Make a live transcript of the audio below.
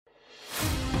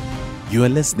You are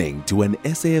listening to an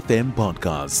SAFM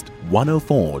podcast,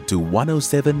 104 to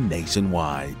 107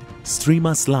 nationwide. Stream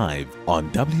us live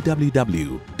on www.safm.co.za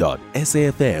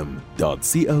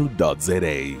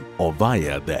or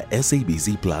via the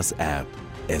SABC Plus app.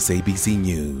 SABC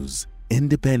News,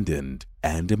 independent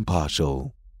and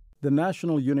impartial. The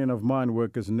National Union of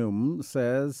Mineworkers, NUM,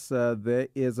 says there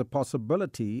is a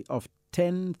possibility of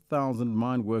 10,000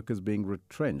 mine workers being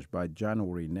retrenched by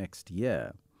January next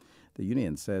year. The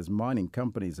union says mining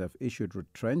companies have issued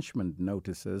retrenchment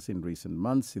notices in recent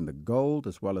months in the gold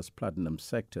as well as platinum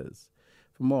sectors.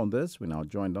 For more on this, we're now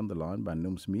joined on the line by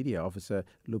NUM's media officer,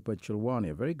 Luphert Chilwane.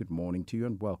 A very good morning to you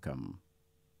and welcome.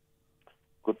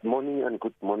 Good morning and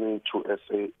good morning to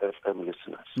SAFM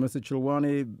listeners. Mr.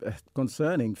 Chilwane,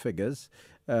 concerning figures,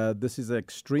 this is an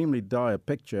extremely dire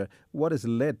picture. What has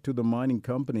led to the mining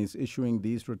companies issuing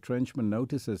these retrenchment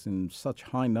notices in such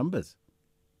high numbers?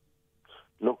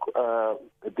 Look,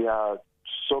 there are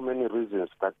so many reasons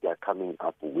that they are coming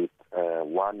up with.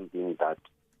 One being that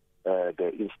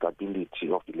the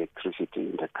instability of electricity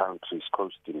in the country is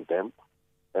costing them,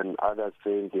 and others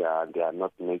saying they are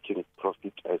not making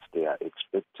profit as they are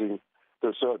expecting.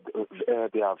 So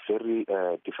there are very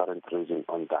different reasons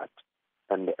on that.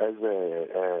 And as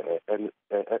a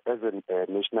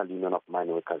National Union of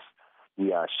Mineworkers,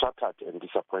 we are shattered and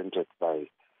disappointed by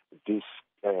these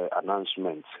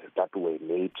announcements that were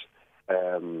made.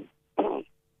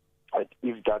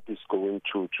 If that is going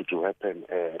to happen,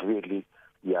 really,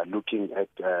 we are looking at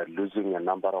losing a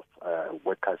number of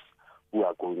workers who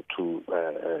are going to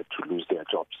lose their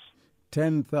jobs.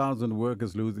 10,000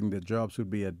 workers losing their jobs would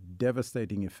be a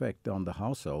devastating effect on the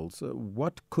households.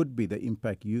 What could be the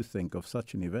impact, you think, of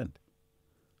such an event?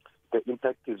 The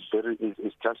impact is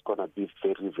just going to be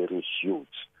very, very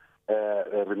huge.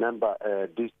 Remember,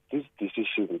 this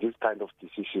kind of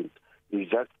decision is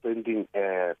just sending,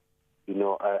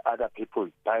 other people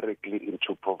directly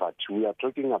into poverty. We are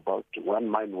talking about one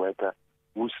mine worker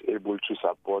who's able to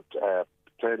support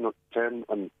 10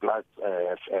 and plus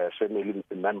family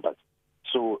members.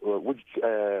 So, with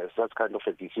such kind of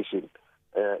a decision,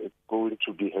 it's going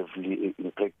to be heavily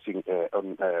impacting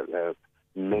on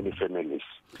many families.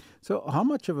 So how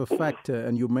much of a factor,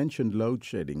 and you mentioned load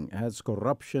shedding, has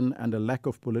corruption and a lack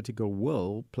of political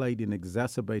will played in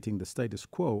exacerbating the status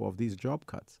quo of these job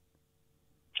cuts?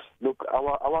 Look,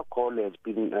 our call has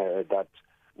been that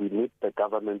we need the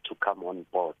government to come on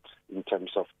board in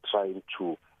terms of trying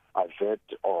to avert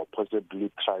or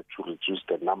possibly try to reduce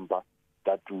the number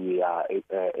that we are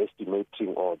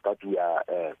estimating or that we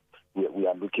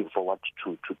are looking forward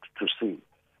to see.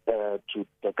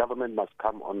 The government must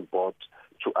come on board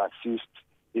to assist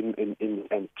in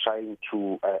trying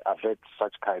to avert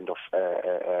such kind of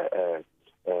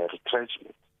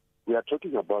retrenchment. We are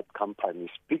talking about companies,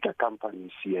 bigger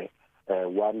companies here,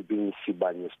 one being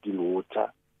Sibanye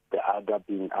Stillwater, the other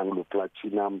being Anglo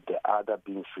Platinum, the other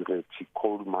being Seretse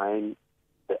Coal Mine,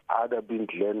 the other being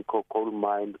Glencore Coal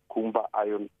Mine, Kumba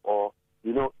Iron Ore.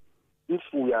 If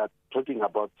we are talking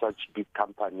about such big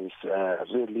companies,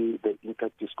 really the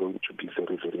impact is going to be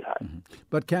very, very high. Mm-hmm.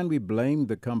 But can we blame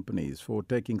the companies for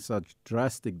taking such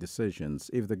drastic decisions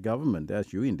if the government,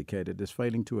 as you indicated, is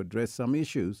failing to address some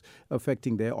issues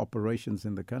affecting their operations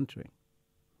in the country?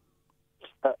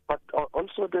 But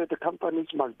also the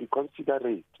companies must be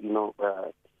considerate,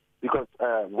 because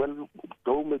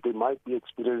though they might be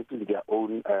experiencing their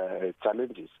own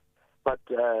challenges, but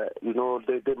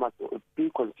they must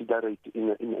be considerate in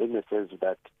a sense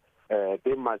that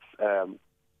they must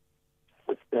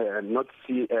not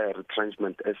see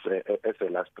retrenchment as a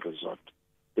last resort.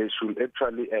 They should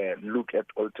actually look at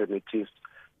alternatives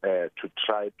to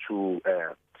try to,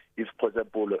 if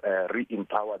possible,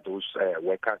 re-empower those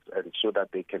workers, and so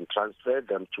that they can transfer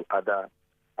them to other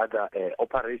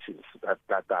operations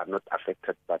that are not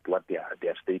affected by what they are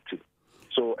stating.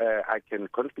 So I can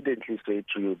confidently say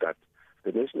to you that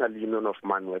the National Union of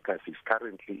Mineworkers is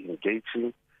currently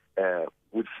engaging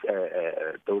with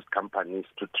those companies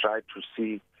to try to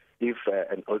see if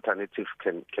an alternative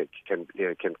can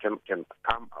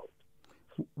come out.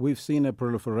 We've seen a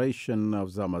proliferation of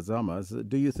zamazamas.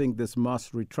 Do you think this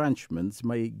mass retrenchments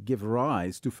may give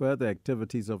rise to further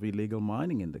activities of illegal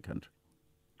mining in the country?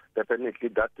 Definitely,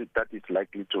 that is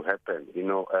likely to happen.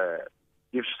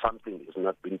 If something is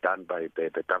not being done by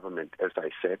the government, as I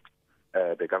said,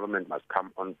 the government must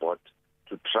come on board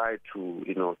to try to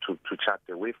chart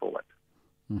the way forward.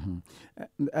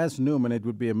 As Newman, it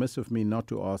would be amiss of me not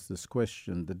to ask this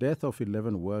question. The death of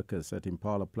 11 workers at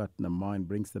Impala Platinum Mine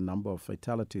brings the number of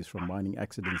fatalities from mining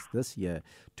accidents this year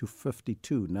to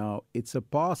 52. Now, it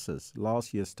surpasses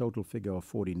last year's total figure of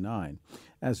 49.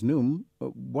 As Noom,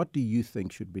 what do you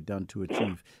think should be done to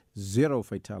achieve zero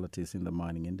fatalities in the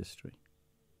mining industry?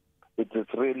 It is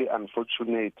really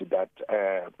unfortunate that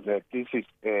this is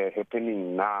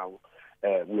happening now.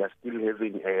 We are still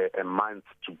having a month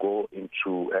to go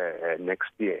into next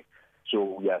year.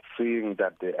 So we are seeing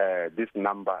that this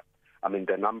number,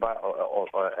 the number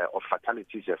of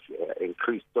fatalities has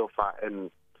increased so far. And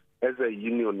as a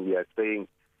union, we are saying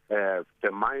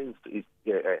the mines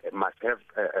must have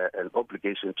an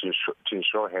obligation to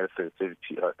ensure health and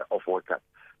safety of workers.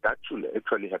 That should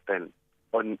actually happen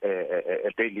on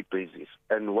a daily basis.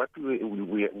 And what we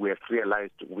have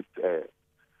realized with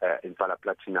Impala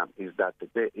Platinum is that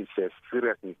there is a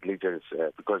serious negligence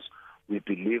because we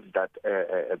believe that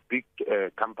a big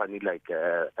company like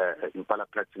Impala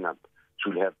Platinum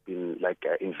should have been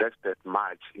invested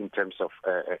much in terms of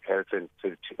health and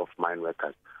safety of mine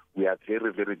workers. We are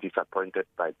very, very disappointed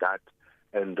by that.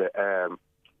 And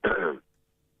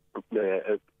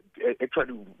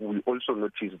actually, we also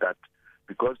noticed that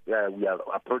because we are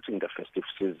approaching the festive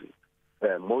season,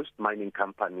 most mining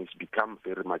companies become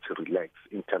very much relaxed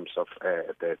in terms of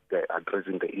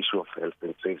addressing the issue of health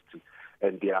and safety.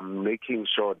 And they are making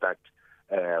sure that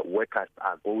workers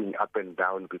are going up and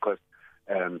down because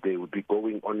they will be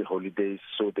going on holidays.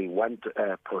 So they want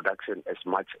production as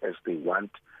much as they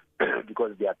want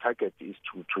because their target is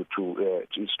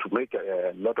to make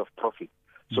a lot of profit.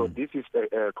 So this is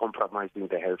compromising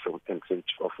the health and safety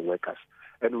of workers.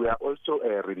 And we are also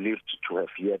relieved to have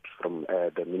heard from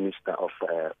the Minister of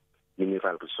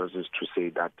Mineral Resources to say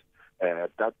that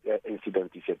that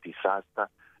incident is a disaster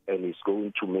and is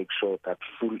going to make sure that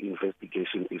full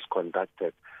investigation is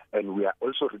conducted. And we are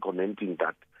also recommending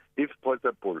that, if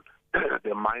possible,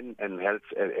 the Mine and Health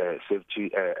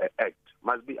Safety Act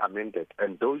must be amended,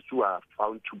 and those who are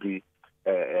found to be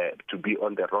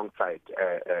on the wrong side,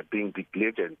 being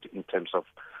negligent in terms of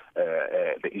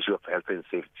the issue of health and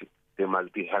safety, they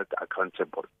must be held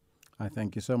accountable. I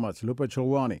thank you so much. Luphert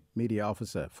Chilwane, Media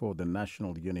Officer for the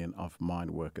National Union of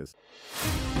Mineworkers.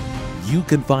 You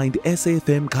can find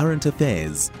SAFM Current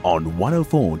Affairs on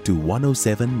 104 to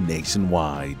 107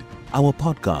 nationwide. Our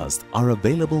podcasts are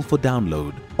available for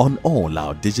download on all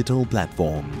our digital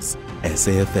platforms.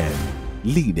 SAFM,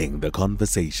 leading the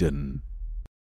conversation.